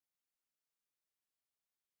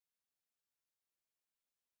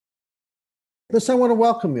Listen, I want to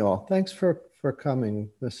welcome you all. Thanks for coming.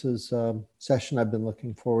 This is a session I've been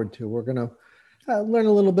looking forward to. We're going to learn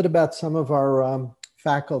a little bit about some of our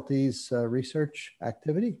faculty's research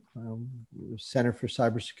activity. Center for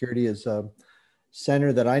Cybersecurity is a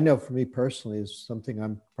center that I know for me personally is something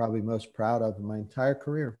I'm probably most proud of in my entire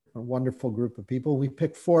career. A wonderful group of people. We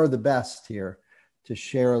picked 4 of the best here to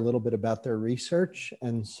share a little bit about their research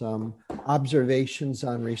and some observations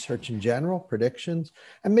on research in general, predictions,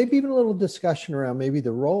 and maybe even a little discussion around maybe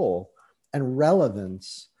the role and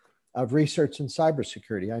relevance of research in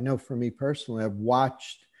cybersecurity. I know for me personally, I've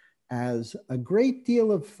watched as a great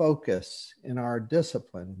deal of focus in our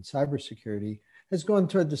discipline in cybersecurity has gone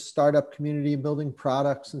toward the startup community, building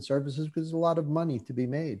products and services because there's a lot of money to be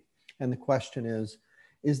made. And the question is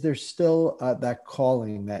there still that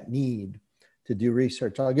calling, that need to do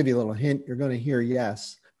research? I'll give you a little hint. You're going to hear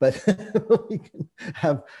yes, but we can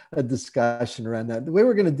have a discussion around that. The way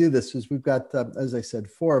we're going to do this is we've got, as I said,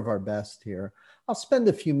 4 of our best here. I'll spend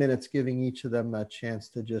a few minutes giving each of them a chance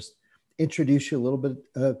to just introduce you a little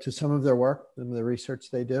bit to some of their work and the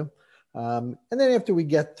research they do. And then after we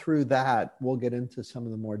get through that, we'll get into some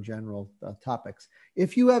of the more general topics.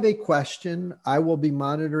 If you have a question, I will be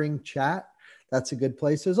monitoring chat. That's a good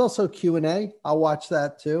place. There's also Q&A. I'll watch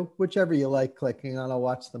that too. Whichever you like clicking on, I'll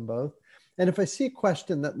watch them both. And if I see a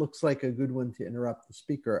question that looks like a good one to interrupt the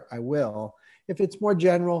speaker, I will. If it's more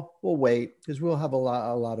general, we'll wait because we'll have a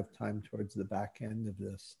lot of time towards the back end of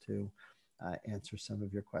this to answer some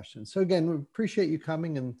of your questions. So again, we appreciate you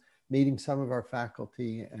coming and meeting some of our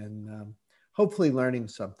faculty and hopefully learning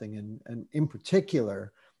something and in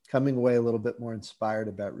particular, coming away a little bit more inspired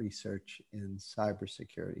about research in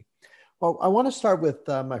cybersecurity. Well, I want to start with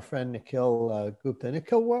my friend Nikhil Gupta.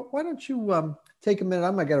 Nikhil, why don't you take a minute?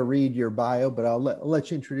 I'm not going to read your bio, but I'll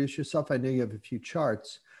let you introduce yourself. I know you have a few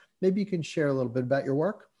charts. Maybe you can share a little bit about your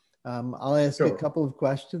work. I'll ask you a couple of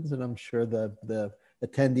questions, and I'm sure the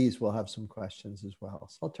attendees will have some questions as well.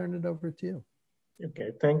 So I'll turn it over to you.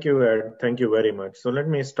 Okay, thank you, Ed. Thank you very much. So let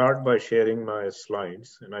me start by sharing my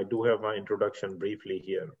slides, and I do have my introduction briefly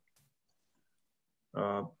here.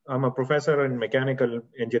 I'm a professor in mechanical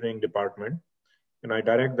engineering department, and I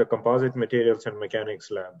direct the composite materials and mechanics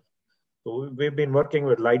lab. So we've been working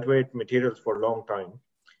with lightweight materials for a long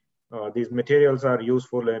time. These materials are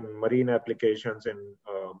useful in marine applications and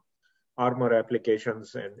armor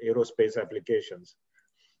applications and aerospace applications.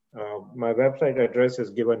 My website address is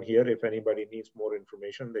given here. If anybody needs more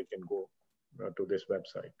information, they can go to this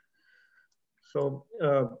website. So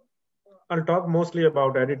I'll talk mostly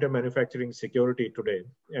about additive manufacturing security today.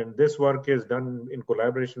 And this work is done in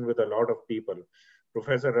collaboration with a lot of people.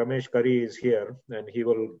 Professor Ramesh Curry is here, and he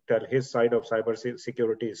will tell his side of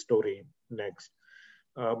cybersecurity story next.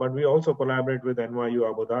 But we also collaborate with NYU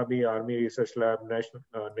Abu Dhabi, Army Research Lab,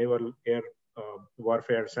 Naval Air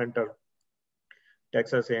Warfare Center,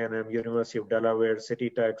 Texas A&M, University of Delaware,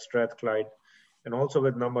 CityTech, Strathclyde, and also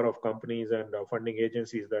with a number of companies and funding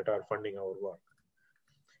agencies that are funding our work.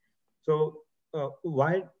 So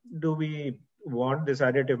why do we want this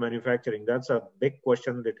additive manufacturing? That's a big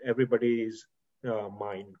question that everybody's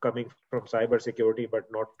mind coming from cybersecurity, but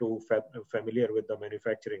not too familiar with the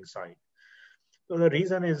manufacturing side. So the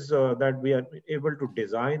reason is that we are able to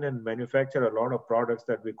design and manufacture a lot of products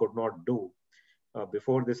that we could not do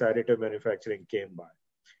before this additive manufacturing came by.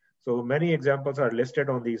 So many examples are listed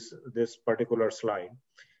on this particular slide.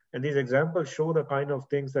 And these examples show the kind of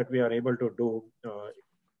things that we are able to do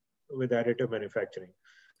with additive manufacturing.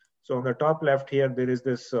 So on the top left here, there is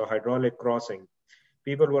this hydraulic crossing.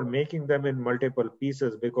 People were making them in multiple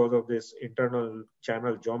pieces because of this internal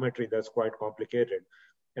channel geometry that's quite complicated.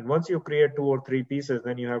 And once you create 2 or 3 pieces,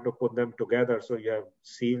 then you have to put them together. So you have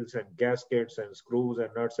seals and gaskets and screws and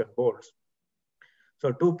nuts and bolts.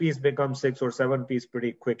 So 2 piece becomes 6 or 7 piece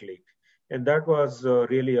pretty quickly. And that was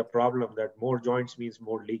really a problem, that more joints means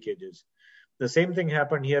more leakages. The same thing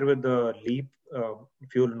happened here with the LEAP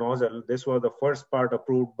fuel nozzle. This was the first part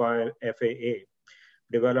approved by FAA,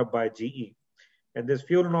 developed by GE. And this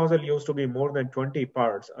fuel nozzle used to be more than 20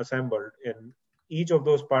 parts assembled, and each of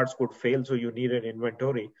those parts could fail, so you need an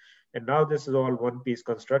inventory. And now this is all one-piece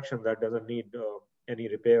construction that doesn't need any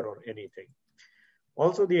repair or anything.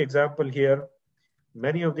 Also, the example here,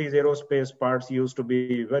 many of these aerospace parts used to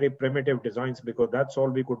be very primitive designs because that's all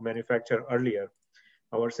we could manufacture earlier.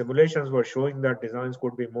 Our simulations were showing that designs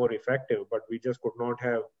could be more effective, but we just could not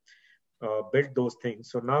have built those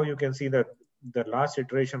things. So now you can see that the last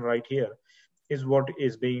iteration right here is what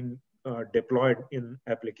is being deployed in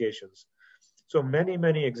applications. So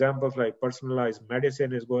many examples like personalized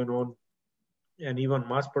medicine is going on, and even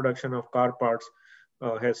mass production of car parts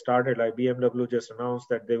has started. Like BMW just announced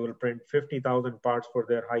that they will print 50,000 parts for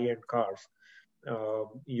their high-end cars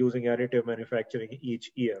using additive manufacturing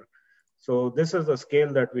each year. So this is the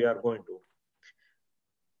scale that we are going to.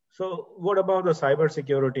 So what about the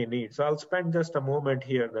cybersecurity needs? I'll spend just a moment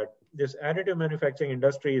here that this additive manufacturing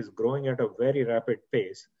industry is growing at a very rapid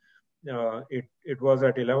pace. It was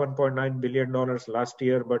at $11.9 billion last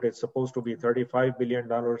year, but it's supposed to be $35 billion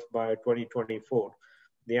by 2024.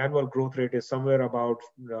 The annual growth rate is somewhere about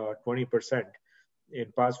 20%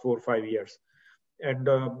 in past 4 or 5 years. And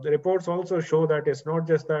the reports also show that it's not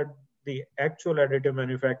just that the actual additive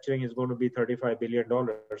manufacturing is going to be $35 billion,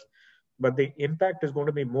 but the impact is going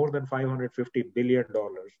to be more than $550 billion.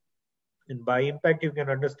 And by impact, you can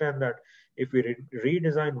understand that if we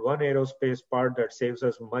redesign one aerospace part that saves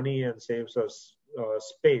us money and saves us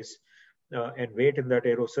space and weight in that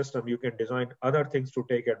aero system, you can design other things to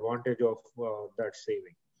take advantage of that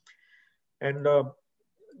saving. And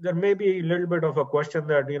there may be a little bit of a question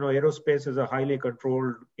that, aerospace is a highly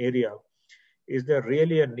controlled area. Is there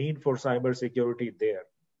really a need for cybersecurity there?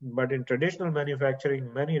 But in traditional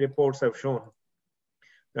manufacturing, many reports have shown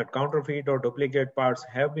that counterfeit or duplicate parts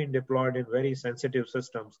have been deployed in very sensitive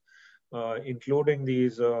systems, including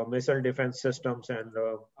these missile defense systems and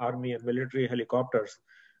army and military helicopters.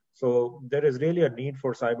 So there is really a need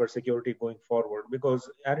for cybersecurity going forward because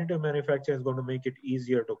additive manufacturing is going to make it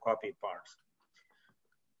easier to copy parts.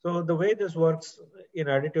 So the way this works in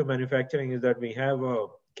additive manufacturing is that we have a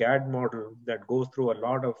CAD model that goes through a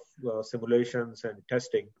lot of simulations and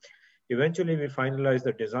testing. Eventually, we finalize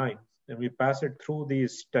the design and we pass it through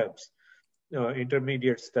these steps,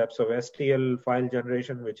 intermediate steps of STL file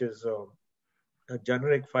generation, which is a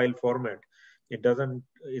generic file format.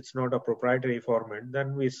 It's not a proprietary format.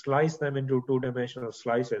 Then we slice them into two-dimensional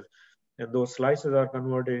slices, and those slices are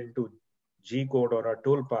converted into G code or a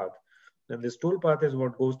toolpath. And this toolpath is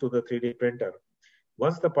what goes to the 3D printer.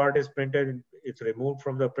 Once the part is printed, it's removed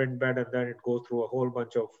from the print bed, and then it goes through a whole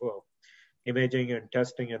bunch of imaging and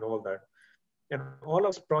testing and all that. And all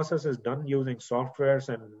of this process is done using softwares,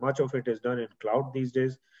 and much of it is done in cloud these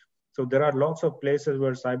days. So there are lots of places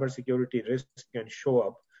where cybersecurity risks can show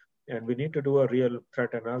up, and we need to do a real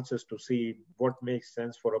threat analysis to see what makes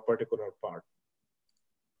sense for a particular part.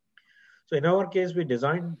 So in our case,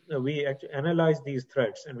 we analyze these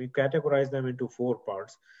threats and we categorize them into 4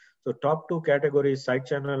 parts. So top 2 categories, side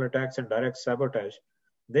channel attacks and direct sabotage,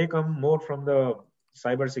 they come more from the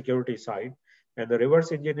cybersecurity side. And the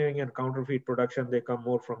reverse engineering and counterfeit production, they come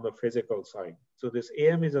more from the physical side. So this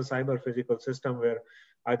AM is a cyber physical system where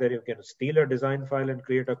either you can steal a design file and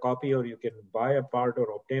create a copy, or you can buy a part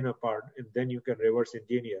or obtain a part, and then you can reverse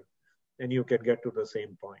engineer and you can get to the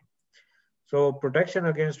same point. So protection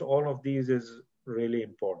against all of these is really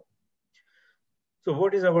important. So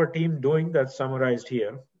what is our team doing? That's summarized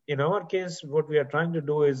here. In our case, what we are trying to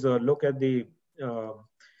do is look at the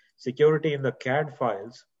security in the CAD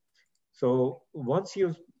files. So once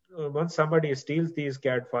somebody steals these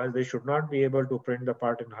CAD files, they should not be able to print the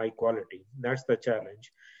part in high quality. That's the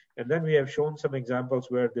challenge. And then we have shown some examples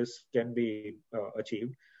where this can be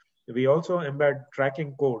achieved. We also embed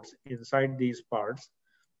tracking codes inside these parts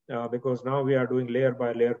because now we are doing layer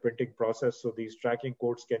by layer printing process. So these tracking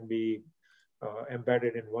codes can be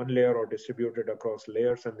embedded in one layer or distributed across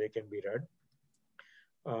layers, and they can be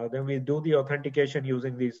read. Then we do the authentication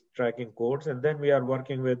using these tracking codes, and then we are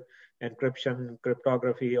working with encryption,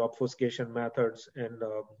 cryptography, obfuscation methods, and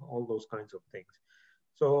all those kinds of things.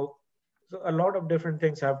 So a lot of different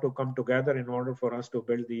things have to come together in order for us to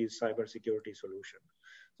build these cybersecurity solutions.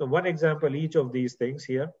 So one example, each of these things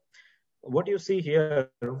here. What you see here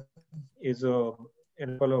is an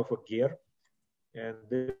example of a gear, and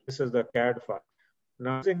this is the CAD file.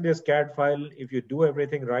 Now, using this CAD file, if you do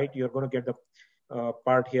everything right, you're going to get the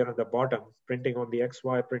part here at the bottom, printing on the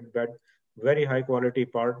XY print bed, very high quality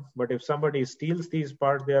part. But if somebody steals these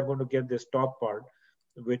parts, they are going to get this top part,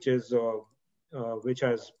 which has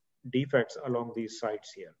defects along these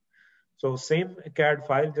sides here. So same CAD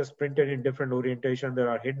file, just printed in different orientation. There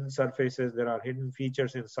are hidden surfaces, there are hidden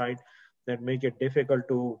features inside that make it difficult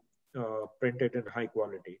to print it in high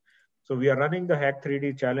quality. So we are running the Hack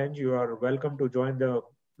 3D challenge. You are welcome to join the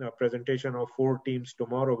presentation of 4 teams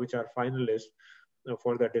tomorrow, which are finalists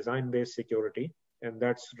for the design-based security. And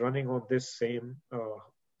that's running on this same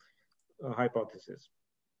hypothesis.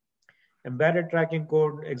 Embedded tracking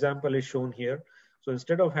code example is shown here. So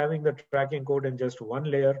instead of having the tracking code in just one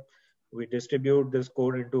layer, we distribute this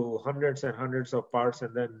code into hundreds and hundreds of parts,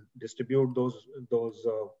 and then distribute those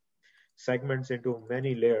segments into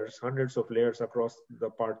many layers, hundreds of layers across the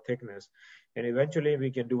part thickness. And eventually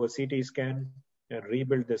we can do a CT scan and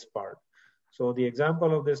rebuild this part. So the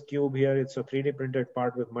example of this cube here, it's a 3D printed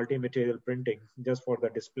part with multi-material printing just for the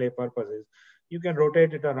display purposes. You can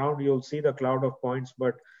rotate it around, you'll see the cloud of points,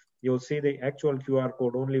 but you'll see the actual QR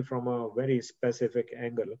code only from a very specific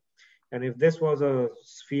angle. And if this was a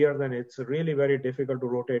sphere, then it's really very difficult to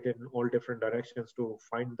rotate in all different directions to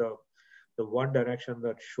find the one direction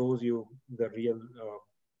that shows you the real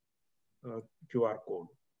QR code.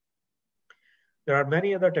 There are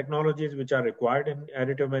many other technologies which are required in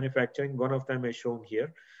additive manufacturing. One of them is shown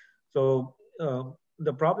here. So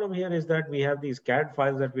the problem here is that we have these CAD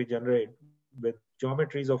files that we generate with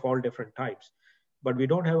geometries of all different types, but we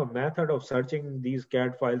don't have a method of searching these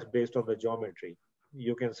CAD files based on the geometry.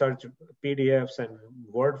 You can search PDFs and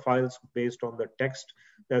Word files based on the text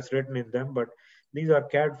that's written in them, but these are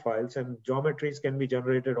CAD files, and geometries can be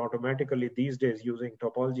generated automatically these days using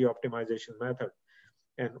topology optimization method.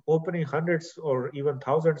 And opening hundreds or even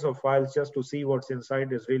thousands of files just to see what's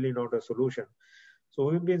inside is really not a solution. So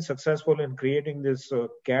we've been successful in creating this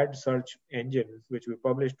CAD search engine, which we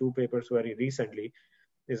published 2 papers very recently.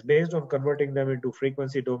 Is based on converting them into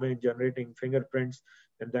frequency domain, generating fingerprints,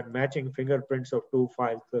 and then matching fingerprints of 2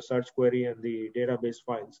 files, the search query and the database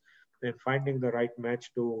files, and finding the right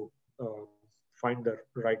match to find the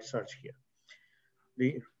right search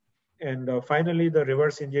here. Finally, the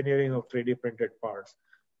reverse engineering of 3D printed parts.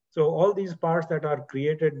 So all these parts that are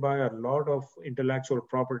created by a lot of intellectual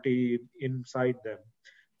property inside them,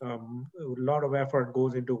 a lot of effort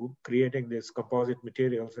goes into creating these composite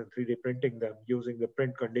materials and 3D printing them using the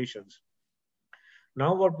print conditions.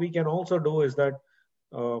 Now what we can also do is that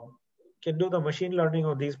can do the machine learning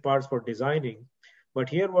on these parts for designing. But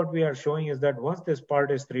here what we are showing is that once this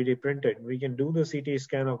part is 3D printed, we can do the CT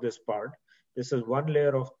scan of this part. This is one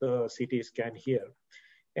layer of the CT scan here,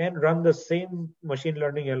 and run the same machine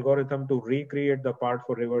learning algorithm to recreate the part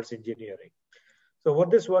for reverse engineering. So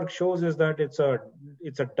what this work shows is that it's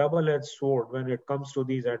a double-edged sword when it comes to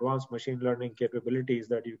these advanced machine learning capabilities,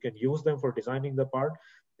 that you can use them for designing the part,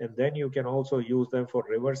 and then you can also use them for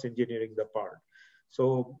reverse engineering the part.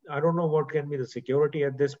 So I don't know what can be the security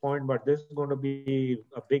at this point, but this is going to be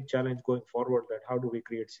a big challenge going forward, that how do we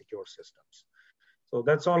create secure systems. So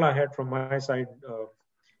that's all I had from my side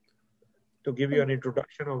to give you an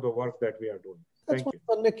introduction of the work that we are doing. Thank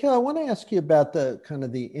you. Nikhil, I want to ask you about the kind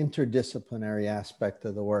of the interdisciplinary aspect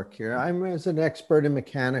of the work here. I'm as an expert in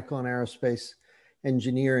mechanical and aerospace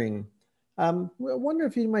engineering. I wonder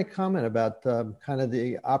if you might comment about kind of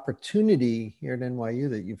the opportunity here at NYU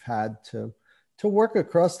that you've had to work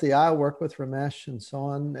across the aisle, work with Ramesh and so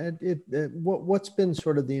on. What's been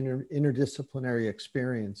sort of the interdisciplinary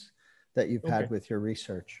experience that you've had with your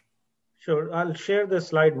research? Sure. I'll share this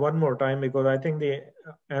slide one more time because I think the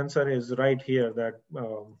answer is right here, that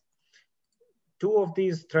 2 of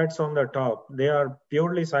these threats on the top, they are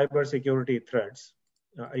purely cybersecurity threats.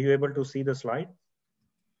 Are you able to see the slide?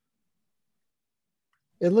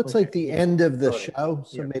 It looks like the end of the show,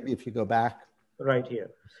 so maybe if you go back. Right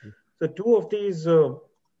here. So 2 of these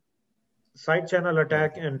side channel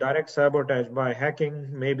attack and direct sabotage by hacking,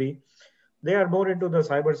 maybe, they are more into the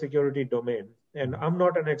cybersecurity domain. And I'm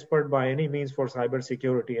not an expert by any means for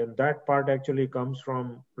cybersecurity, and that part actually comes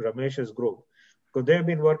from Ramesh's group, because they've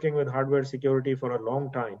been working with hardware security for a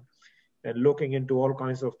long time and looking into all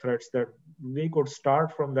kinds of threats that we could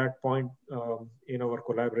start from that point in our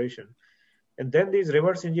collaboration. And then these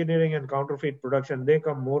reverse engineering and counterfeit production, they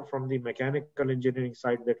come more from the mechanical engineering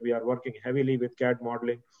side, that we are working heavily with CAD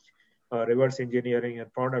modeling, reverse engineering,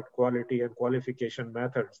 and product quality and qualification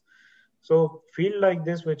methods. So field like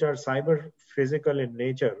this, which are cyber physical in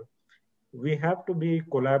nature, we have to be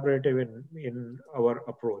collaborative in our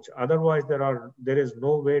approach. Otherwise, there is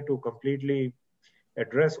no way to completely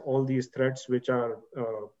address all these threats which are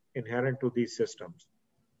inherent to these systems.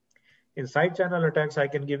 In side channel attacks, I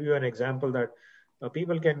can give you an example that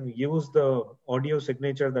people can use the audio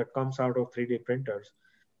signature that comes out of 3D printers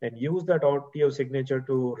and use that audio signature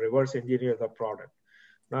to reverse engineer the product.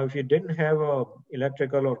 Now, if you didn't have an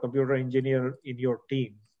electrical or computer engineer in your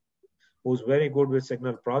team who's very good with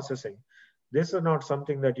signal processing, this is not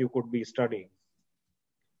something that you could be studying.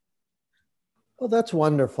 Well, that's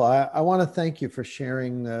wonderful. I want to thank you for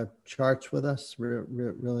sharing the charts with us.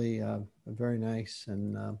 Really very nice.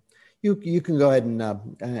 And you can go ahead and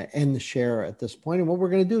end the share at this point. And what we're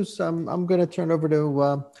going to do is I'm going to turn over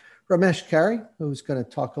to Ramesh Carey, who's going to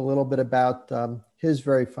talk a little bit about his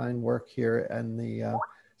very fine work here and the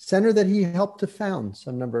center that he helped to found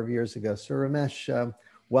some number of years ago. So Ramesh,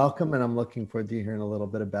 welcome, and I'm looking forward to hearing a little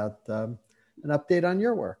bit about an update on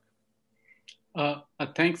your work.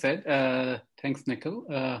 Thanks, Ed. Thanks,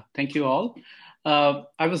 Nikhil. Thank you all.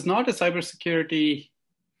 I was not a cybersecurity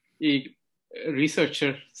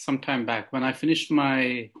researcher some time back. When I finished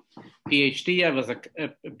my PhD, I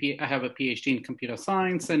have a PhD in computer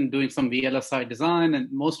science and doing some VLSI design,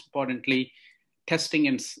 and most importantly, testing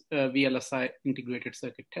and VLSI integrated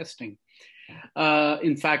circuit testing.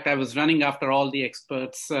 In fact, I was running after all the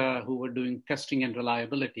experts who were doing testing and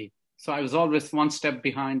reliability. So I was always one step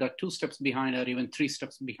behind or two steps behind or even three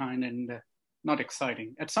steps behind, and not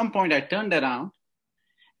exciting. At some point, I turned around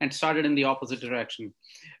and started in the opposite direction,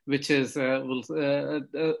 which is trying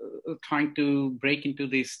to break into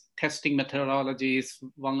these testing methodologies,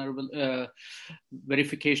 vulnerable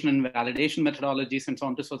verification and validation methodologies, and so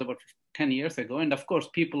on. This was about 10 years ago. And of course,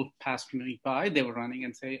 people passed me by. They were running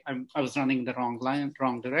and say, I was running the wrong line,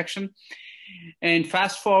 wrong direction. And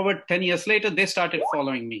fast forward 10 years later, they started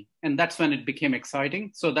following me. And that's when it became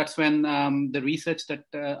exciting. So that's when the research that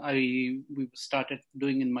we started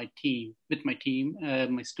doing with my team,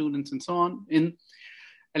 my students and so on, in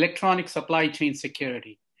electronic supply chain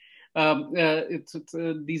security.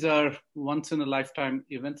 These are once in a lifetime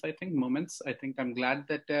events, I think, moments. I think I'm glad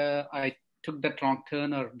that I took that wrong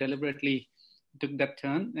turn or deliberately took that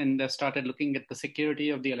turn and started looking at the security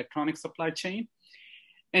of the electronic supply chain.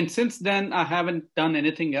 And since then, I haven't done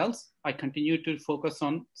anything else. I continue to focus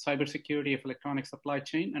on cybersecurity of electronic supply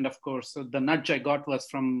chain. And of course, the nudge I got was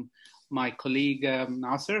from my colleague,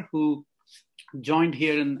 Nasser, who joined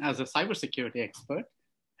here as a cybersecurity expert.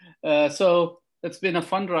 So it's been a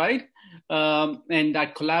fun ride. And I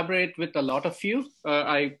collaborate with a lot of you.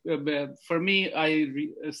 For me, I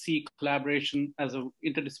see collaboration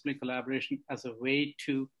interdisciplinary collaboration as a way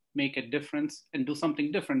to make a difference and do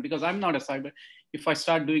something different, because I'm not if I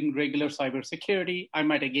start doing regular cybersecurity, I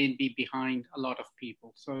might again be behind a lot of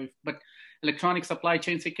people. But electronic supply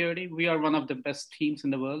chain security, we are one of the best teams in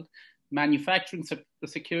the world. Manufacturing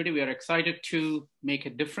security, we are excited to make a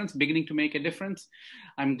difference, beginning to make a difference.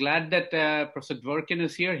 I'm glad that Professor Dvorkin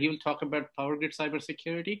is here. He will talk about power grid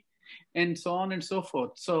cybersecurity and so on and so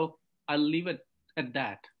forth. So I'll leave it at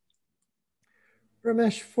that.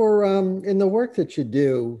 Ramesh, in the work that you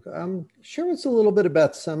do, share us a little bit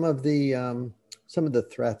about some of the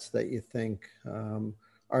threats that you think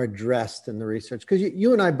are addressed in the research, because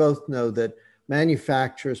you and I both know that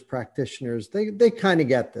manufacturers, practitioners, they kind of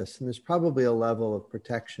get this, and there's probably a level of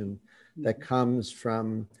protection that comes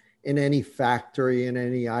from in any factory, in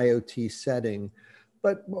any IoT setting.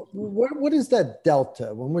 But what is that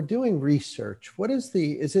delta when we're doing research?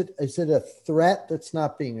 Is it a threat that's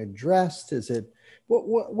not being addressed? Is it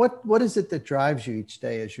what is it that drives you each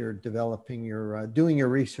day as you're developing doing your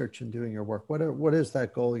research and doing your work? What is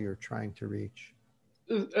that goal you're trying to reach?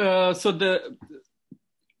 So the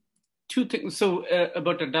two things. So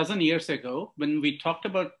about a dozen years ago, when we talked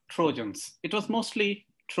about Trojans, it was mostly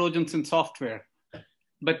Trojans in software.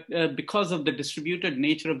 But because of the distributed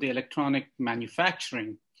nature of the electronic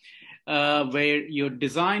manufacturing, where your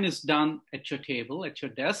design is done at your table, at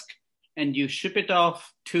your desk, and you ship it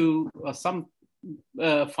off to some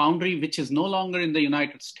foundry which is no longer in the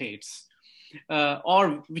United States,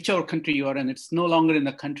 or whichever country you are in, it's no longer in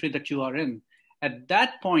the country that you are in. At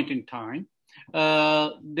that point in time,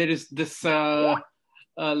 there is this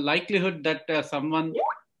likelihood that someone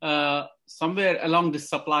somewhere along the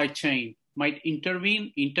supply chain might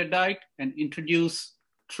intervene, interdict, and introduce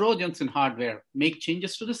Trojans in hardware, make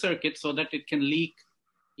changes to the circuit so that it can leak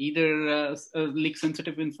leak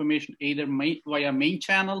sensitive information, either via main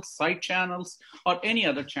channels, side channels, or any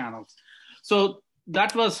other channels. So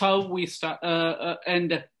that was how we start.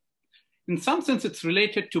 And in some sense, it's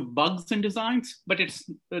related to bugs in designs, but I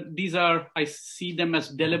see them as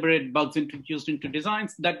deliberate bugs introduced into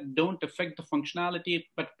designs that don't affect the functionality,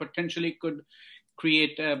 but potentially could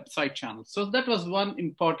create side channels. So that was one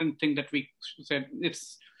important thing that we said.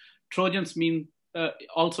 Trojans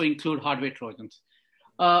also include hardware Trojans.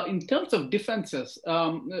 In terms of defenses,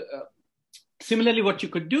 similarly, what you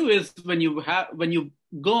could do is when you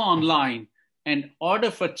go online and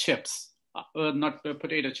order for chips, not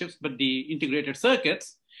potato chips, but the integrated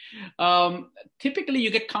circuits, typically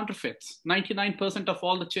you get counterfeits. 99% of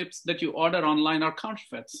all the chips that you order online are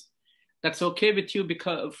counterfeits. That's okay with you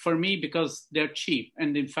because they're cheap.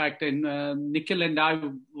 And in fact, Nikhil and I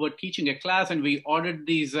were teaching a class and we ordered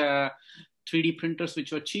these 3D printers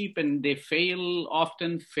which were cheap, and they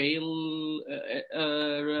often fail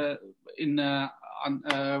in a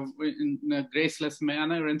graceless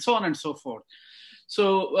manner, and so on and so forth.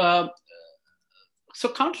 So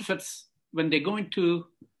counterfeits, when they go into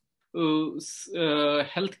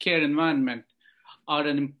healthcare environment,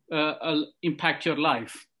 impact your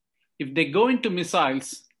life. If they go into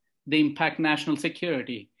missiles, they impact national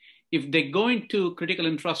security. If they go into critical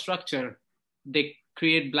infrastructure, they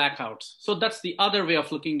create blackouts. So that's the other way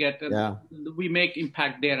of looking at it. Yeah. We make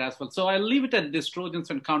impact there as well. So I'll leave it at this: Trojans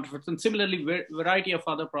and counterfeits, and similarly, variety of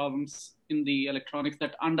other problems in the electronics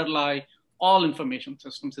that underlie all information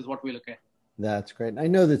systems is what we look at. That's great. I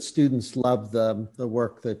know that students love the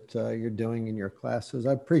work that you're doing in your classes.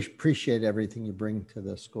 I appreciate everything you bring to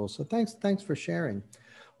the school. So thanks for sharing.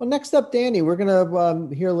 Well, next up, Danny, we're going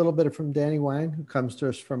to hear a little bit from Danny Huang, who comes to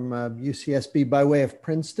us from UCSB by way of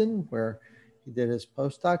Princeton, where he did his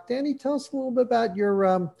postdoc. Danny, tell us a little bit about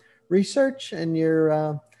your research and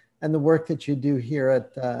your and the work that you do here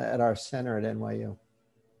at our center at NYU.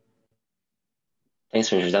 Thanks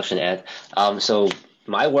for the introduction, Ed. So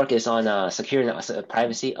my work is on securing the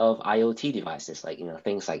privacy of IoT devices, like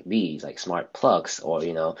things like these, like smart plugs, or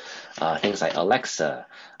things like Alexa,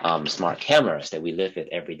 smart cameras that we live with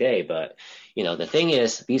every day. But the thing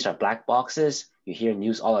is, these are black boxes. You hear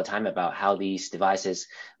news all the time about how these devices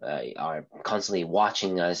are constantly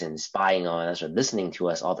watching us and spying on us or listening to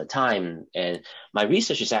us all the time. And my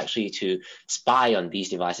research is actually to spy on these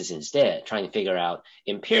devices instead, trying to figure out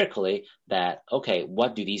empirically that, okay,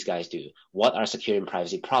 what do these guys do? What are security and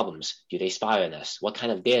privacy problems? Do they spy on us? What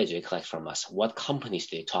kind of data do they collect from us? What companies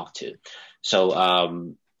do they talk to?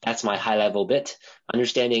 So that's my high level bit,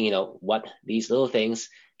 understanding, what these little things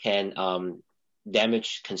can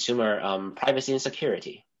damage consumer privacy and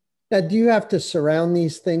security. Now, do you have to surround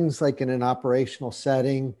these things like in an operational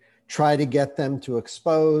setting, try to get them to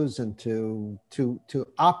expose and to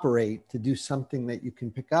operate, to do something that you can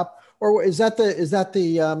pick up? Or is that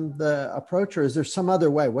the approach, or is there some other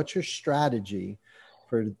way? What's your strategy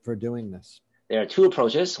for doing this? There are two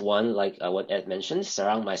approaches. One, like what Ed mentioned,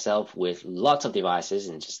 surround myself with lots of devices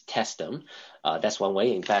and just test them. That's one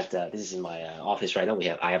way. In fact, this is in my office right now.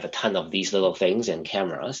 I have a ton of these little things and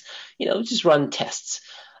cameras. Just run tests.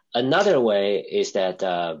 Another way is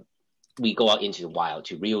that we go out into the wild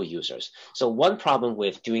to real users. So one problem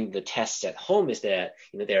with doing the tests at home is that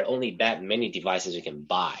there are only that many devices you can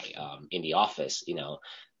buy in the office.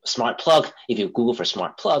 Smart plug, if you Google for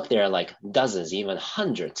smart plug, there are like dozens, even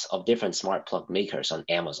hundreds of different smart plug makers on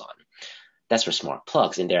Amazon. That's for smart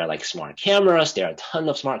plugs. And there are like smart cameras. There are a ton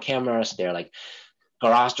of smart cameras. There are like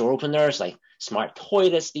garage door openers, like smart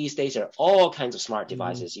toilets these days. There are all kinds of smart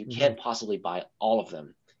devices. You can't possibly buy all of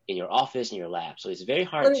them in your office, in your lab. So it's very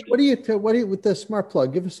hard. What do you with the smart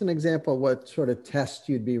plug? Give us an example of what sort of test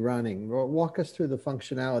you'd be running. Walk us through the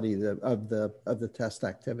functionality of the test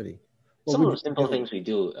activity. Some of the simple things we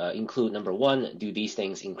do include, number one, do these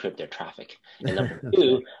things encrypt their traffic? And number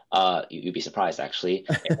two, you'd be surprised actually.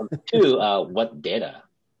 And number two, what data,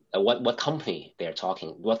 what company they're talking,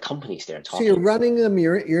 what companies they're talking. So you're running them,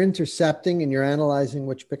 you're intercepting, and you're analyzing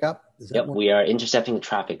what you pick up? Yep, we are intercepting the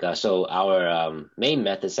traffic. So our main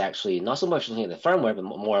method is actually not so much looking at the firmware, but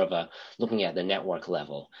more of looking at the network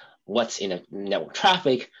level. What's in a network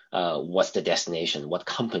traffic? What's the destination? What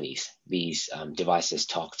companies these devices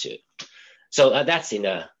talk to? So that's in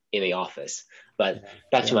the office. But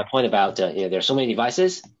back to my point about there are so many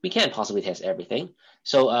devices, we can't possibly test everything.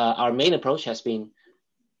 So our main approach has been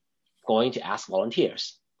going to ask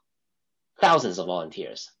volunteers, thousands of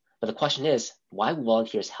volunteers. But the question is, why would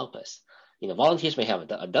volunteers help us? Volunteers may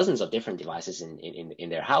have dozens of different devices in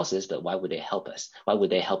their houses, but why would they help us? Why would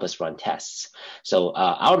they help us run tests? So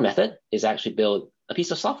our method is actually build a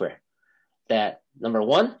piece of software that, number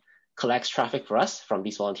one, collects traffic for us from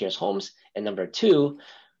these volunteers' homes, and number two,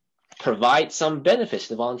 provide some benefits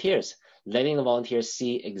to the volunteers, letting the volunteers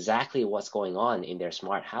see exactly what's going on in their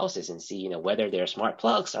smart houses and see whether their smart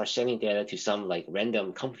plugs are sending data to some like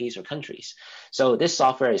random companies or countries. So this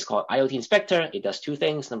software is called IoT Inspector. It does two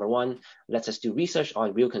things. Number one, lets us do research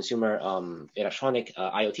on real consumer electronic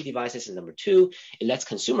IoT devices, and number two, it lets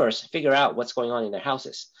consumers figure out what's going on in their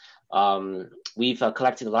houses. We've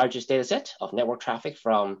collected the largest data set of network traffic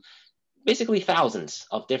from basically thousands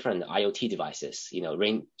of different IoT devices,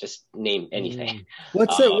 just name anything.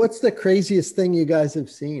 What's the craziest thing you guys have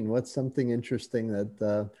seen? What's something interesting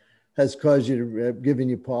that has caused you to given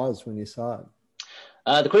you pause when you saw it?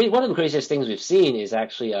 One of the craziest things we've seen is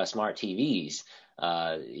actually smart TVs.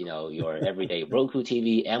 Your everyday Roku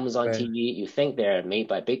TV, Amazon TV. You think they're made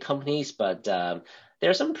by big companies, but there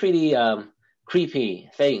are some pretty creepy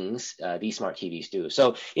things these smart TVs do.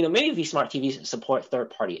 So, many of these smart TVs support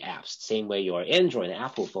third-party apps, same way your Android and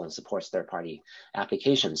Apple phone supports third-party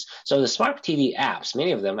applications. So the smart TV apps,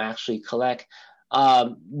 many of them actually collect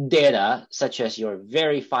data such as your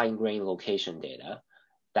very fine-grained location data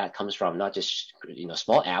that comes from not just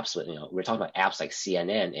small apps, but we're talking about apps like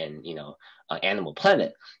CNN and Animal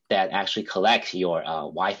Planet that actually collect your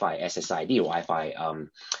Wi-Fi SSID or Wi-Fi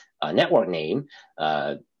network name.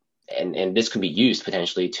 and this could be used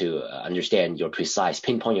potentially to understand your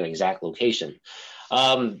pinpoint your exact location.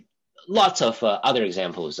 Lots of other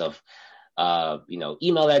examples of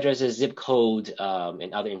email addresses, zip code,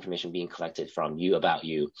 and other information being collected from you about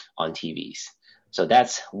you on TVs. So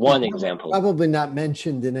that's one example. Probably not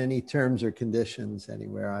mentioned in any terms or conditions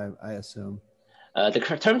anywhere, I assume.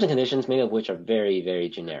 The terms and conditions, many of which are very, very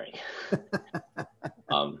generic.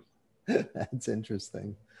 That's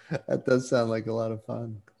interesting. That does sound like a lot of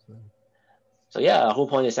fun. So yeah, our whole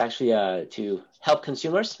point is actually to help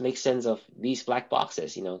consumers make sense of these black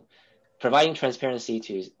boxes, providing transparency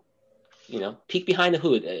to, peek behind the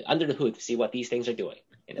hood, under the hood, to see what these things are doing.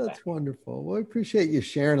 That's wonderful. Well, I appreciate you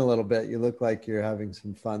sharing a little bit. You look like you're having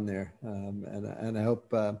some fun there. And I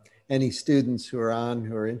hope any students who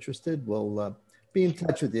are interested will be in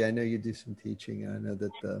touch with you. I know you do some teaching. I know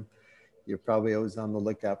that you're probably always on the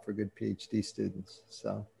lookout for good PhD students.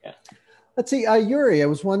 So yeah. Let's see, Yury, I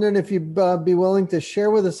was wondering if you'd be willing to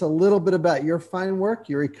share with us a little bit about your fine work.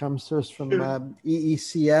 Yury comes to us from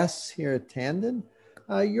EECS here at Tandon.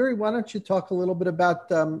 Yury, why don't you talk a little bit about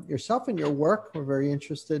yourself and your work? We're very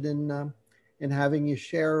interested in having you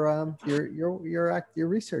share your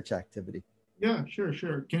research activity. Yeah,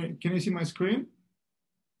 sure. Can you see my screen?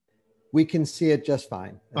 We can see it just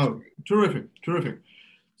fine. That's great. Terrific.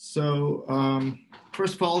 So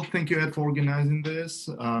first of all, thank you, Ed, for organizing this.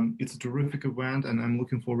 It's a terrific event, and I'm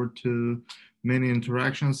looking forward to many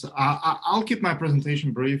interactions. I'll keep my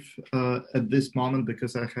presentation brief at this moment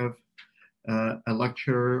because I have a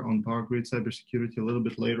lecture on power grid cybersecurity a little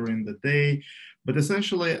bit later in the day. But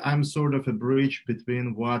essentially, I'm sort of a bridge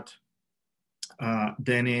between what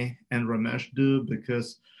Danny and Ramesh do,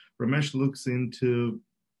 because Ramesh looks into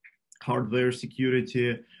hardware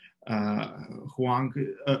security. Huang,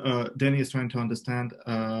 Danny is trying to understand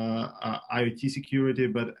IoT security,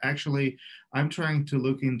 but actually I'm trying to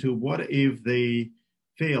look into what if they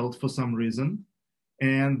failed for some reason,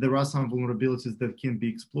 and there are some vulnerabilities that can be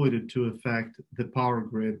exploited to affect the power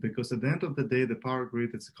grid, because at the end of the day, the power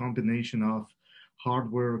grid is a combination of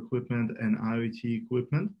hardware equipment and IoT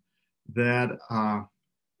equipment that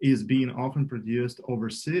is being often produced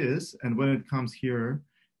overseas, and when it comes here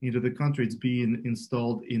into the country, it's being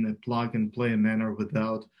installed in a plug-and-play manner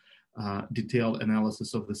without detailed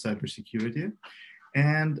analysis of the cybersecurity.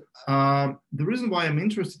 And the reason why I'm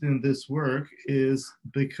interested in this work is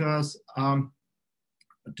because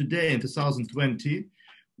today, in 2020,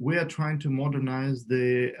 we are trying to modernize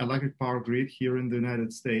the electric power grid here in the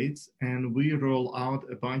United States, and we roll out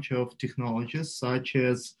a bunch of technologies such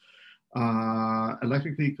as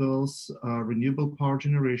electric vehicles, renewable power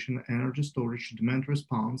generation, energy storage, demand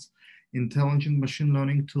response, intelligent machine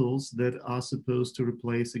learning tools that are supposed to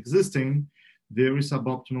replace existing very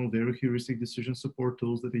suboptimal, very heuristic decision support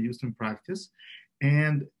tools that are used in practice.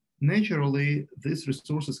 And naturally, these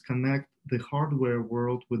resources connect the hardware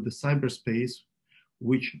world with the cyberspace,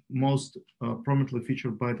 which most prominently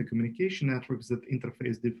featured by the communication networks that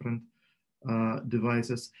interface different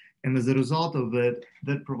devices. And as a result of it,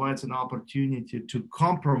 that provides an opportunity to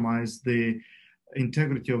compromise the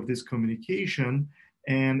integrity of this communication.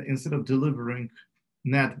 And instead of delivering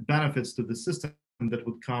net benefits to the system that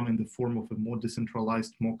would come in the form of a more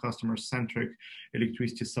decentralized, more customer-centric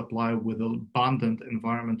electricity supply with abundant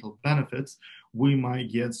environmental benefits, we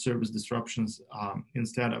might get service disruptions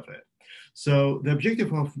instead of it. So the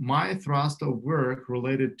objective of my thrust of work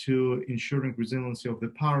related to ensuring resiliency of the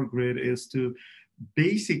power grid is to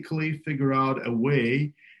basically figure out a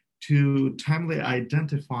way to timely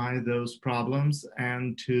identify those problems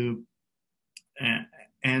and to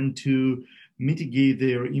mitigate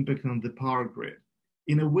their impact on the power grid.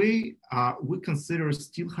 In a way, we consider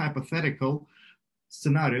still hypothetical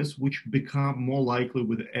scenarios which become more likely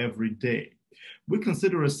with every day. We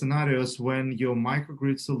consider scenarios when your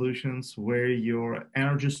microgrid solutions, where your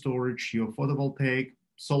energy storage, your photovoltaic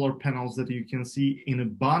solar panels that you can see in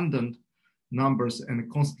abundant numbers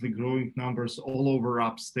and constantly growing numbers all over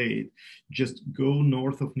upstate. Just go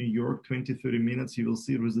north of New York, 20-30 minutes, you will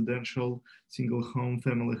see residential single home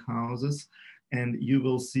family houses, and you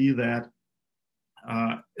will see that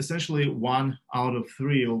essentially 1 out of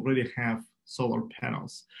 3 already have solar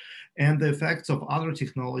panels. And the effects of other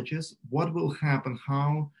technologies, what will happen,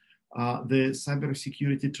 how the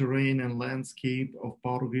cybersecurity terrain and landscape of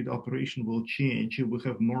power grid operation will change if we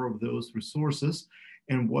have more of those resources,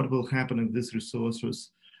 and what will happen if these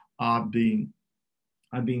resources are being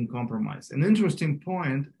compromised. An interesting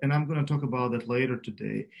point, and I'm going to talk about that later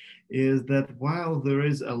today, is that while there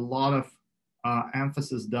is a lot of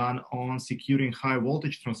emphasis done on securing high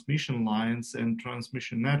voltage transmission lines and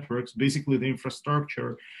transmission networks, basically the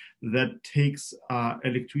infrastructure that takes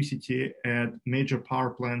electricity at major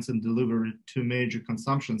power plants and deliver it to major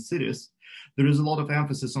consumption cities. There is a lot of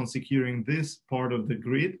emphasis on securing this part of the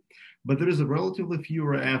grid, but there is a relatively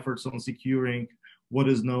fewer efforts on securing what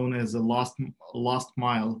is known as a last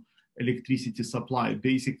mile electricity supply.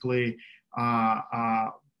 Basically,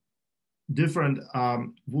 different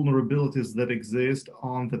vulnerabilities that exist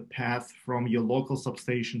on the path from your local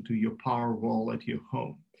substation to your power wall at your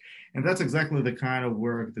home. And that's exactly the kind of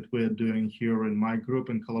work that we're doing here in my group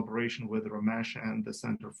in collaboration with Ramesh and the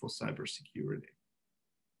Center for Cybersecurity.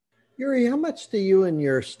 Yury, how much do you and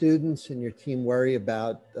your students and your team worry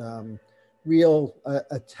about real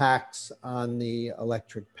attacks on the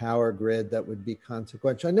electric power grid that would be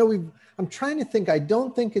consequential? I know I'm trying to think, I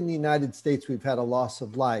don't think in the United States we've had a loss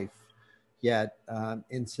of life yet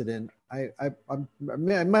incident. I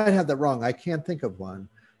might have that wrong. I can't think of one.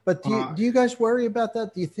 But do you guys worry about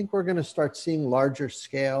that? Do you think we're going to start seeing larger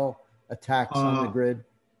scale attacks on the grid?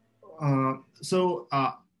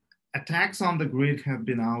 Attacks on the grid have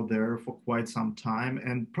been out there for quite some time,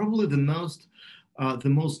 and probably the most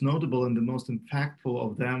notable and the most impactful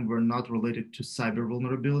of them were not related to cyber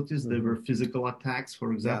vulnerabilities. They were physical attacks.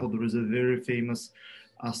 For example, there was a very famous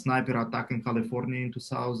sniper attack in California in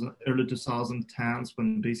early 2010s,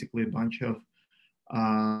 when basically a bunch of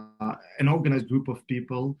an organized group of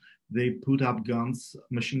people, they put up guns,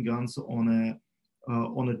 machine guns on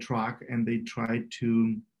a truck, and they tried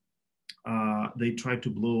to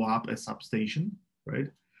blow up a substation, right?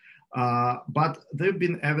 But there've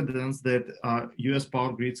been evidence that U.S.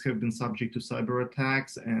 power grids have been subject to cyber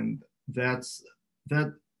attacks, and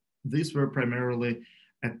these were primarily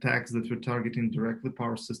attacks that were targeting directly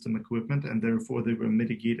power system equipment, and therefore they were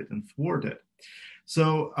mitigated and thwarted.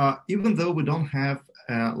 So even though we don't have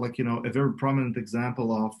a very prominent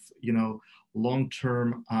example of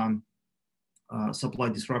long-term supply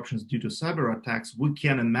disruptions due to cyber attacks, we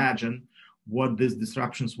can imagine what these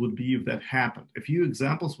disruptions would be if that happened. A few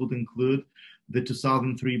examples would include the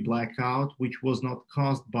 2003 blackout, which was not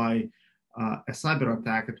caused by a cyber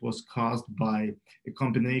attack. It was caused by a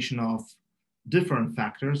combination of different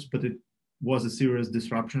factors, but it was a serious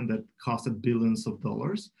disruption that costed billions of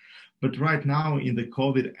dollars. But right now in the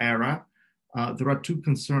COVID era, there are two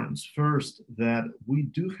concerns. First, that we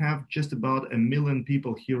do have just about 1 million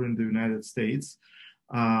people here in the United States,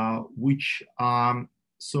 which are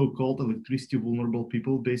so-called electricity vulnerable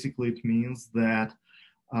people. Basically, it means that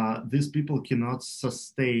these people cannot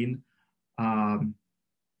sustain a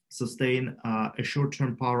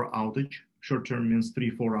short-term power outage. Short-term means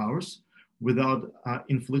 3-4 hours, without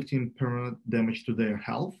inflicting permanent damage to their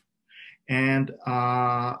health. And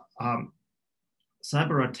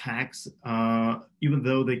cyber attacks, even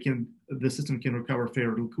though the system can recover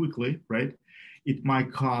fairly quickly, right? It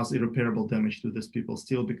might cause irreparable damage to these people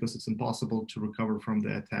still, because it's impossible to recover from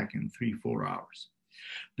the attack in 3-4 hours.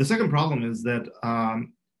 The second problem is that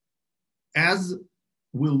as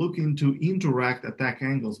we look into indirect attack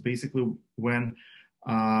angles, basically when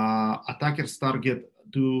attackers target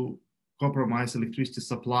to compromise electricity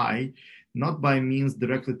supply, not by means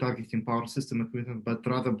directly targeting power system equipment, but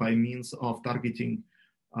rather by means of targeting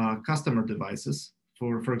customer devices.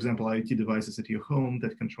 For example, IoT devices at your home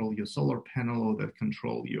that control your solar panel or that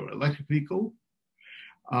control your electric vehicle.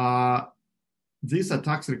 These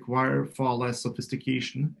attacks require far less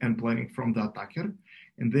sophistication and planning from the attacker,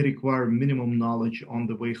 and they require minimum knowledge on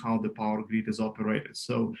the way how the power grid is operated.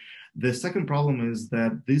 So the second problem is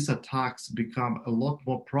that these attacks become a lot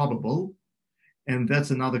more probable, and that's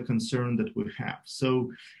another concern that we have.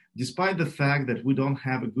 So despite the fact that we don't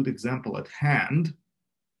have a good example at hand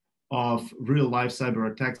of real-life cyber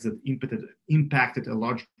attacks that impacted a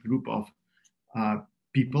large group of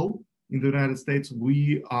people in the United States,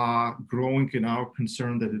 we are growing in our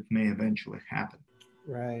concern that it may eventually happen.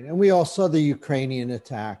 Right, and we all saw the Ukrainian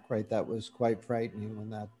attack, right? That was quite frightening when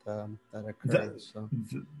that occurred.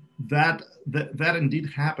 That indeed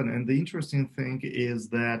happened, and the interesting thing is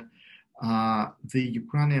that the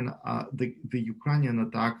Ukrainian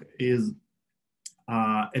attack is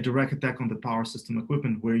a direct attack on the power system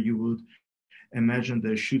equipment, where you would imagine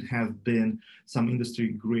there should have been some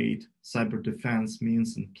industry-grade cyber defense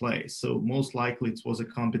means in place. So most likely it was a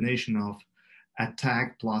combination of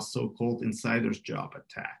attack plus so-called insider's job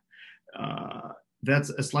attack. That's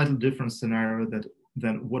a slightly different scenario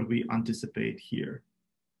than what we anticipate here.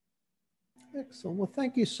 Excellent. Well,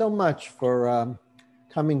 thank you so much for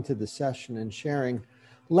coming to the session and sharing.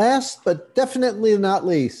 Last, but definitely not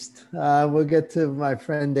least, we'll get to my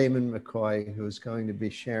friend Damon McCoy, who's going to be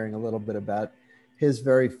sharing a little bit about his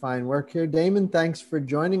very fine work here. Damon, thanks for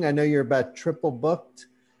joining. I know you're about triple booked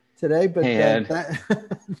today, but hey,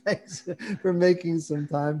 thanks for making some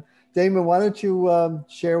time. Damon, why don't you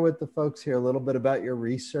share with the folks here a little bit about your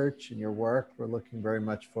research and your work? We're looking very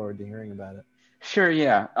much forward to hearing about it. Sure,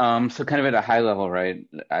 yeah. So kind of at a high level, right?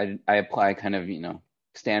 I apply kind of,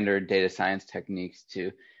 standard data science techniques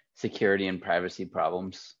to security and privacy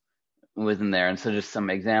problems within there. And so just some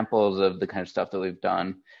examples of the kind of stuff that we've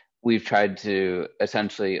done. We've tried to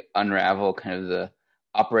essentially unravel kind of the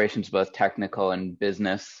operations, both technical and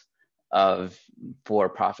business, of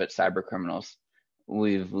for-profit cyber criminals.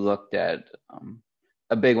 We've looked at,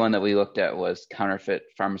 a big one that we looked at was counterfeit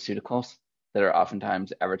pharmaceuticals that are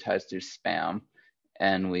oftentimes advertised through spam.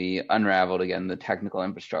 And we unraveled, again, the technical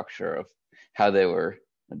infrastructure of how they were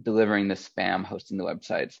delivering the spam, hosting the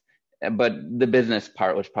websites. But the business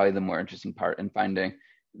part was probably the more interesting part in finding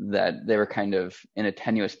that they were kind of in a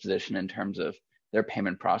tenuous position in terms of their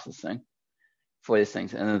payment processing for these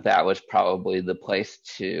things. And that was probably the place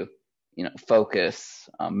to, focus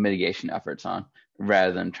mitigation efforts on,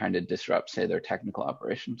 rather than trying to disrupt, say, their technical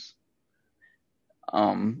operations.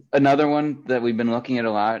 Another one that we've been looking at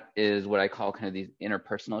a lot is what I call kind of these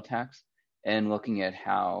interpersonal attacks, and looking at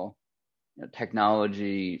how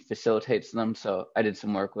technology facilitates them. So I did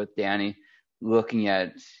some work with Danny looking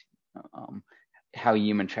at how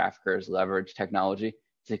human traffickers leverage technology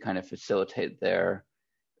to kind of facilitate their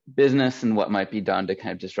business and what might be done to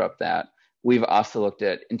kind of disrupt that. We've also looked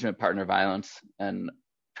at intimate partner violence and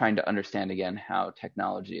trying to understand, again, how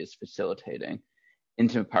technology is facilitating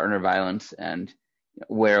intimate partner violence and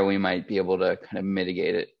where we might be able to kind of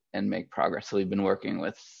mitigate it and make progress. So we've been working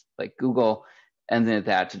with like Google and then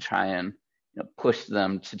that to try and push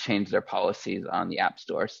them to change their policies on the app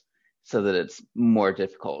stores so that it's more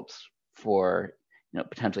difficult for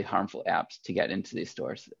potentially harmful apps to get into these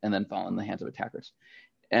stores and then fall in the hands of attackers.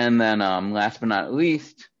 And then last but not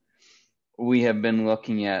least, we have been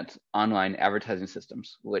looking at online advertising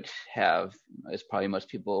systems, which have, as probably most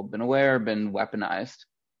people have been aware, been weaponized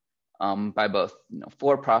by both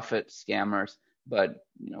for-profit scammers, but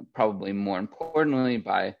probably more importantly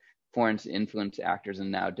by foreign influence actors and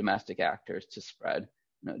now domestic actors to spread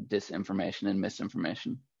disinformation and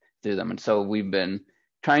misinformation through them. And so we've been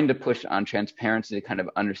trying to push on transparency to kind of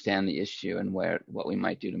understand the issue and what we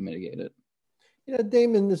might do to mitigate it.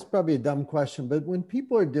 Damon, this is probably a dumb question, but when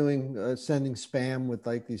people are doing sending spam with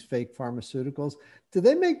like these fake pharmaceuticals, do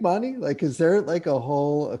they make money? Like, is there like a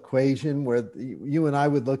whole equation where you and I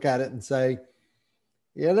would look at it and say,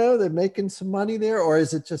 they're making some money there, or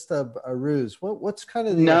is it just a ruse? What's kind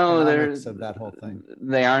of the economics of that whole thing?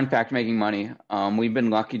 They are in fact making money. We've been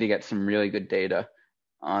lucky to get some really good data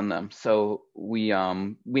on them. So we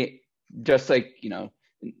just like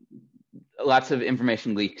lots of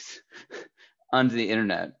information leaks onto the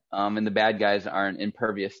internet, and the bad guys aren't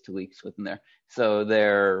impervious to leaks within there. So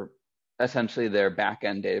they're essentially their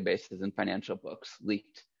back-end databases and financial books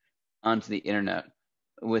leaked onto the internet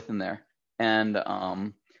within there.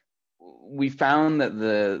 And we found that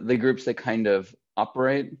the groups that kind of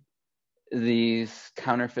operate these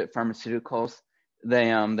counterfeit pharmaceuticals,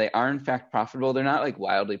 they are in fact profitable. They're not like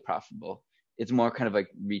wildly profitable. It's more kind of like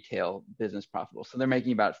retail business profitable. So they're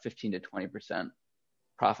making about 15 to 20%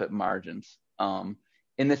 profit margins.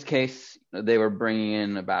 In this case, they were bringing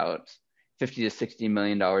in about $50 to $60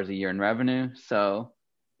 million a year in revenue. So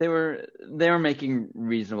they were making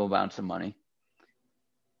reasonable amounts of money.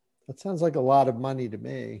 That sounds like a lot of money to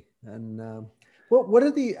me. And what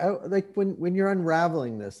are the like when you're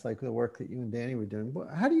unraveling this, like the work that you and Danny were doing?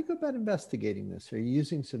 How do you go about investigating this? Are you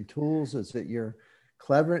using some tools? Is it you're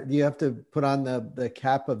clever? Do you have to put on the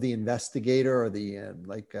cap of the investigator or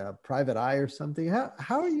the private eye or something?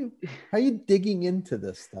 How are you digging into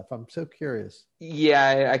this stuff? I'm so curious.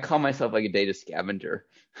 Yeah, I call myself like a data scavenger,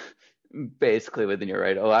 basically within your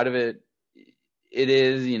right. A lot of it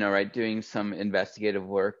is, doing some investigative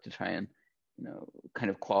work to try and, kind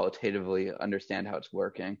of qualitatively understand how it's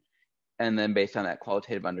working. And then based on that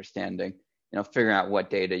qualitative understanding, figuring out what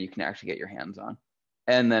data you can actually get your hands on.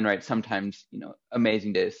 And then, sometimes,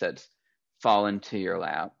 amazing data sets fall into your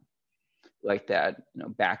lap, like that,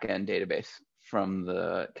 back-end database from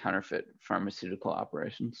the counterfeit pharmaceutical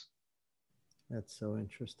operations. That's so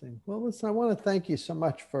interesting. Well, listen, I want to thank you so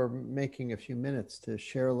much for making a few minutes to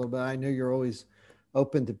share a little bit. I know you're always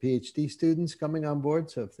open to PhD students coming on board.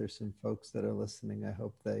 So if there's some folks that are listening, I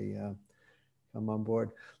hope they come on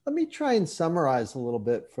board. Let me try and summarize a little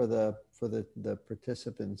bit for the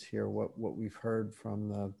participants here, what we've heard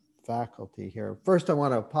from faculty here. First, I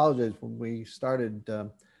want to apologize. When we started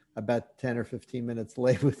about 10 or 15 minutes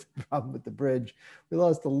late with the problem with the bridge, we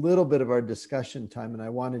lost a little bit of our discussion time, and I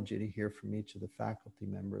wanted you to hear from each of the faculty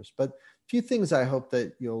members. But a few things I hope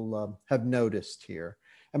that you'll have noticed here.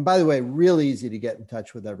 And by the way, really easy to get in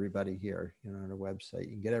touch with everybody here, on our website.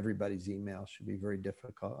 You can get everybody's email. Should be very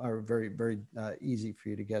difficult or very easy for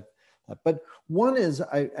you to get that. But one is,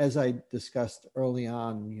 as I discussed early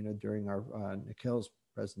on, during our Nikhil's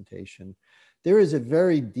presentation, there is a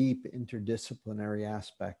very deep interdisciplinary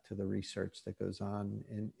aspect to the research that goes on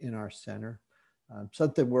in our center,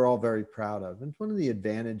 something we're all very proud of. And it's one of the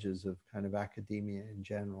advantages of kind of academia in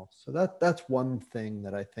general. So that's one thing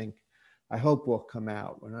that I hope will come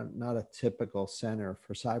out. We're not a typical center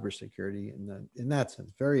for cybersecurity in that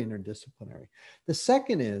sense, very interdisciplinary. The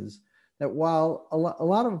second is that while a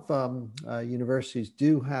lot of universities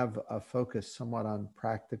do have a focus somewhat on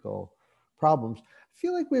practical problems, I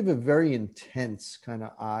feel like we have a very intense kind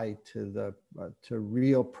of eye to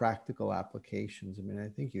real practical applications. I mean, I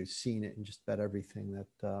think you've seen it in just about everything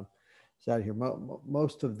that is out here.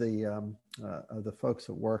 Most of the folks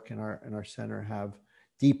that work in our center have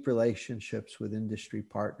deep relationships with industry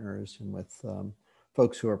partners and with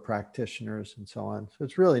folks who are practitioners and so on. So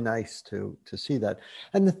it's really nice to see that.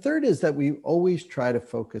 And the third is that we always try to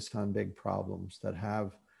focus on big problems that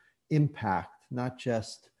have impact, not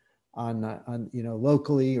just on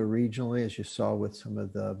locally or regionally, as you saw with some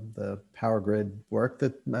of the power grid work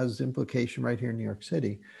that has implication right here in New York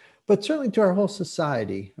City, but certainly to our whole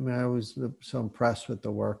society. I mean, I was so impressed with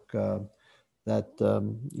the work that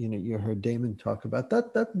you heard Damon talk about.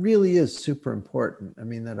 That really is super important. I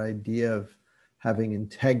mean, that idea of having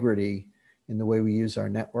integrity in the way we use our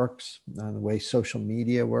networks, the way social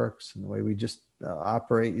media works, and the way we just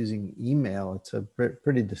operate using email. It's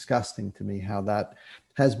pretty disgusting to me how that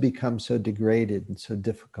has become so degraded and so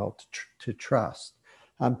difficult to trust.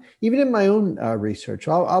 Even in my own research,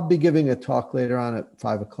 I'll be giving a talk later on at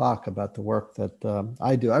 5 o'clock about the work that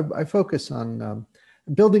I do. I focus on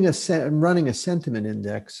building and running a sentiment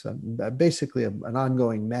index, basically an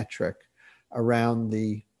ongoing metric around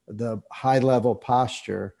the high-level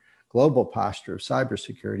posture, global posture of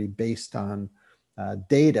cybersecurity based on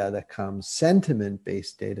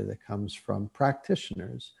sentiment-based data that comes from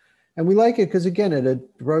practitioners. And we like it because, again, it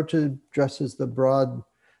addresses the broad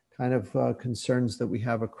kind of concerns that we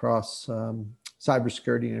have across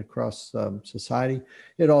cybersecurity and across society.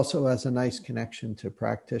 It also has a nice connection to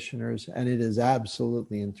practitioners, and it is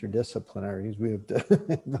absolutely interdisciplinary. We have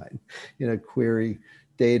to query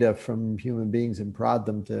data from human beings and prod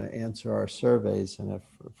them to answer our surveys on a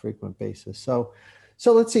frequent basis. So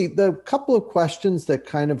let's see, the couple of questions that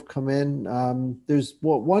kind of come in. There's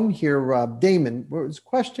one here, Damon, there's a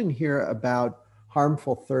question here about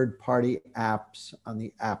harmful third-party apps on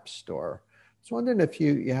the App Store. I was wondering if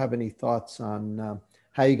you have any thoughts on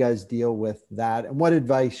how you guys deal with that and what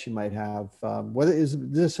advice you might have. Is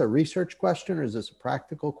this a research question or is this a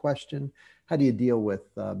practical question? How do you deal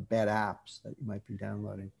with bad apps that you might be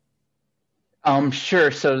downloading?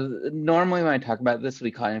 Sure. So normally when I talk about this,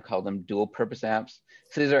 we kind of call them dual purpose apps.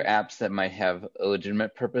 So these are apps that might have a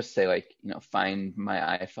legitimate purpose, say like, find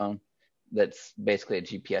my iPhone. That's basically a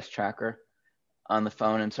GPS tracker on the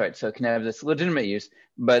phone. And so it can have this legitimate use,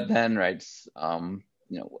 but then,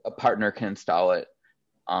 a partner can install it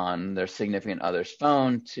on their significant other's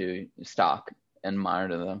phone to stalk and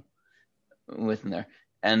monitor them within there.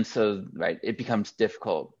 And so, it becomes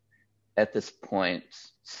difficult at this point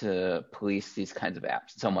to police these kinds of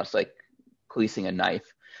apps. It's almost like policing a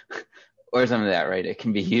knife or something like that, right? It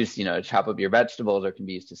can be used, to chop up your vegetables, or it can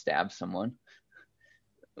be used to stab someone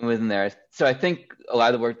within there. So I think a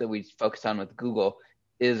lot of the work that we focus on with Google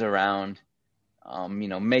is around,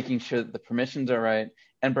 making sure that the permissions are right,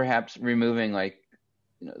 and perhaps removing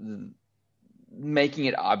making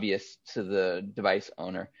it obvious to the device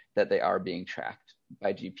owner that they are being tracked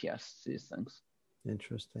by GPS, these things.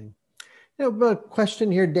 Interesting. A question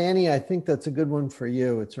here, Danny, I think that's a good one for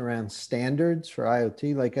you. It's around standards for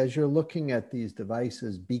IoT. Like as you're looking at these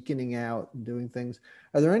devices beaconing out and doing things,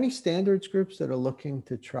 are there any standards groups that are looking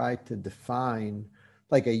to try to define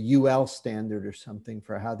like a UL standard or something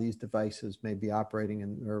for how these devices may be operating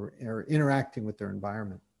or interacting with their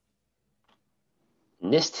environment?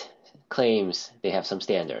 NIST claims they have some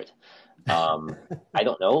standard. I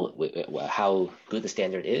don't know how good the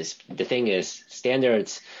standard is. The thing is,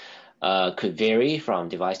 standards could vary from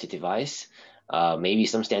device to device. Maybe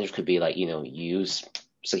some standards could be like, use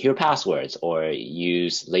secure passwords or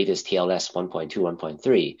use latest TLS 1.2,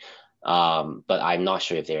 1.3. But I'm not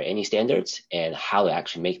sure if there are any standards, and how to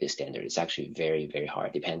actually make this standard. It's actually very, very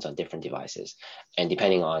hard. Depends on different devices, and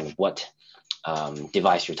depending on what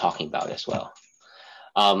device you're talking about as well.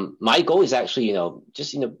 My goal is actually,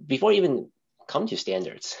 just, before even come to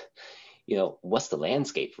standards, what's the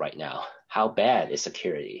landscape right now? How bad is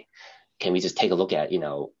security? Can we just take a look at,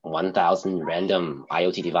 1,000 random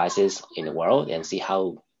IoT devices in the world and see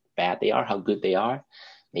how bad they are, how good they are?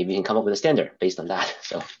 Maybe we can come up with a standard based on that.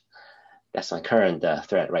 So that's my current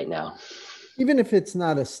threat right now. Even if it's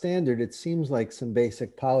not a standard, it seems like some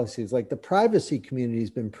basic policies, like the privacy community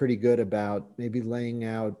has been pretty good about maybe laying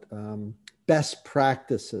out best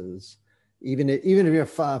practices, even if you're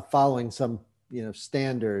following some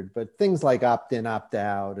standard, but things like opt-in,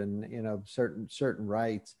 opt-out, and certain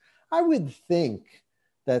rights. I would think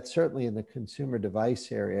that certainly in the consumer device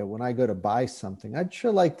area, when I go to buy something, I'd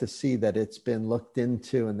sure like to see that it's been looked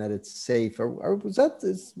into and that it's safe. Or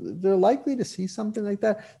is there likely to see something like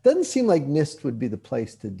that? Doesn't seem like NIST would be the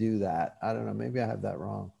place to do that. I don't know. Maybe I have that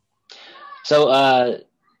wrong. So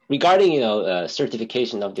regarding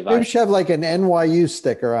certification of devices, maybe you should have like an NYU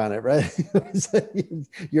sticker on it, right?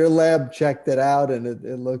 Your lab checked it out and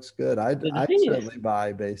it looks good. I'd certainly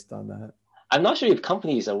buy based on that. I'm not sure if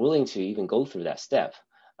companies are willing to even go through that step.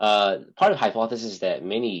 Part of the hypothesis is that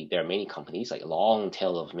there are many companies, like a long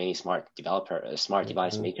tail of many smart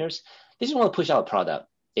device makers. They just want to push out a product.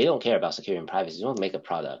 They don't care about security and privacy. They want to make a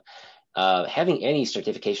product. Having any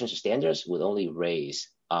certifications or standards would only raise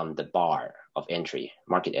the bar of entry,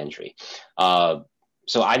 market entry. So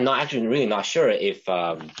I'm really not sure if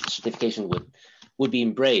certification would be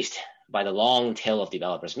embraced by the long tail of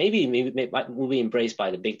developers. Maybe will be embraced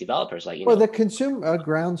by the big developers, like the consumer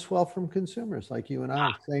groundswell from consumers like you and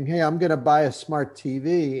I, saying, "Hey, I'm going to buy a smart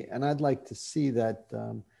TV, and I'd like to see that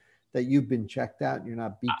that you've been checked out and you're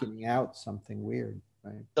not beaconing out something weird."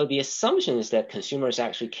 Right. So the assumption is that consumers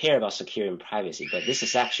actually care about security and privacy, but this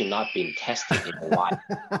has actually not been tested in a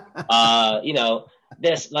while.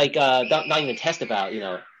 There's like not even test about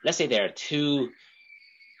let's say there are two.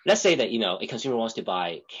 Let's say that, a consumer wants to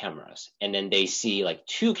buy cameras, and then they see like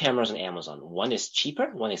two cameras on Amazon. One is cheaper,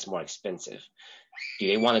 one is more expensive. Do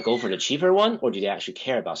they want to go for the cheaper one, or do they actually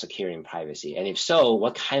care about security and privacy? And if so,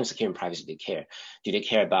 what kind of security and privacy do they care? Do they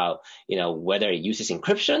care about, whether it uses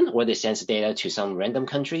encryption, whether it sends data to some random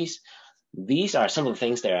countries? These are some of the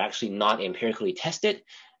things that are actually not empirically tested.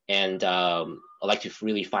 And I'd like to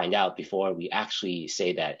really find out before we actually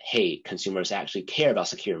say that, hey, consumers actually care about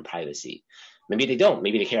security and privacy. Maybe they don't.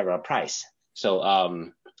 Maybe they care about price.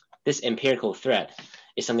 So this empirical threat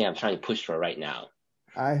is something I'm trying to push for right now.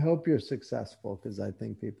 I hope you're successful, because I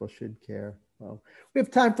think people should care. Well, we have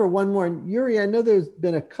time for one more. And Yury, I know there's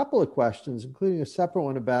been a couple of questions, including a separate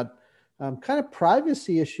one about kind of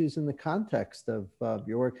privacy issues in the context of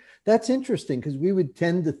your work. That's interesting, because we would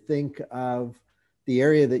tend to think of the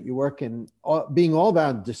area that you work in being all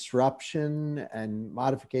about disruption and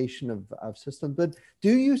modification of systems. But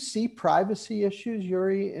do you see privacy issues,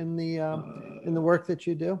 Yury, in the work that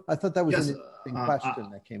you do? I thought that was an interesting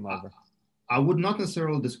question that came over. I would not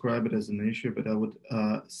necessarily describe it as an issue, but I would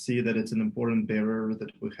see that it's an important barrier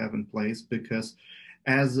that we have in place, because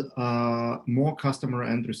as more customer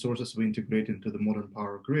and resources we integrate into the modern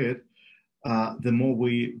power grid, the more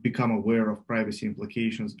we become aware of privacy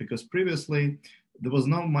implications, because previously there was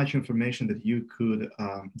not much information that you could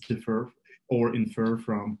defer or infer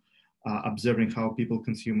from observing how people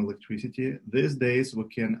consume electricity. These days, we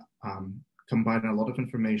can combine a lot of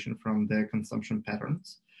information from their consumption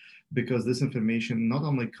patterns, because this information not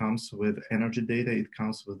only comes with energy data, it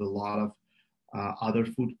comes with a lot of other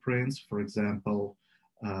footprints. For example,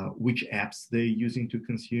 which apps they're using to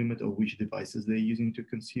consume it, or which devices they're using to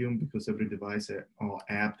consume, because every device or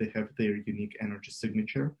app, they have their unique energy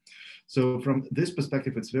signature. So from this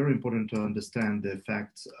perspective, it's very important to understand the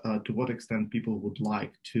effects, to what extent people would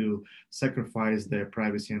like to sacrifice their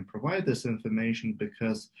privacy and provide this information,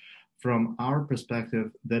 because from our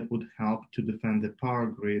perspective, that would help to defend the power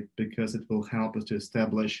grid, because it will help us to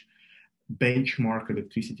establish benchmark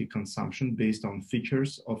electricity consumption based on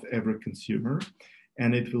features of every consumer.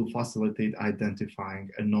 And it will facilitate identifying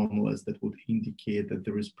anomalies that would indicate that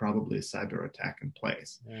there is probably a cyber attack in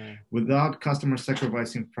place. Yeah. Without customers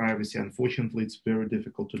sacrificing privacy, unfortunately, it's very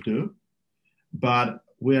difficult to do. But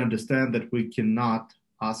we understand that we cannot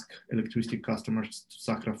ask electricity customers to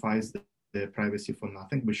sacrifice their privacy for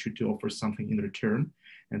nothing. We should offer something in return.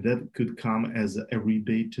 And that could come as a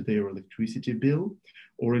rebate to their electricity bill,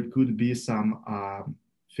 or it could be some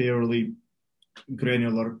fairly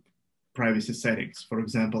granular privacy settings. For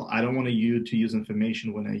example, I don't want you to use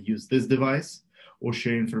information when I use this device, or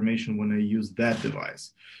share information when I use that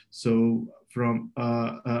device. So from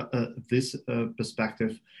this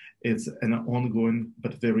perspective, it's an ongoing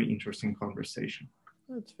but very interesting conversation.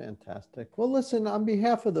 That's fantastic. Well, listen, on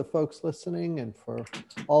behalf of the folks listening and for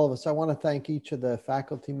all of us, I want to thank each of the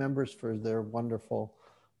faculty members for their wonderful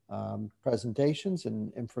presentations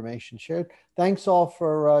and information shared. Thanks all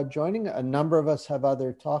for joining. A number of us have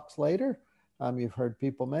other talks later. You've heard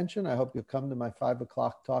people mention. I hope you'll come to my 5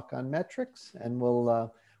 o'clock talk on metrics, and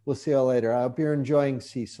we'll see you later. I hope you're enjoying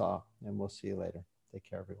CSAW, and we'll see you later. Take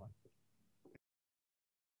care, everyone.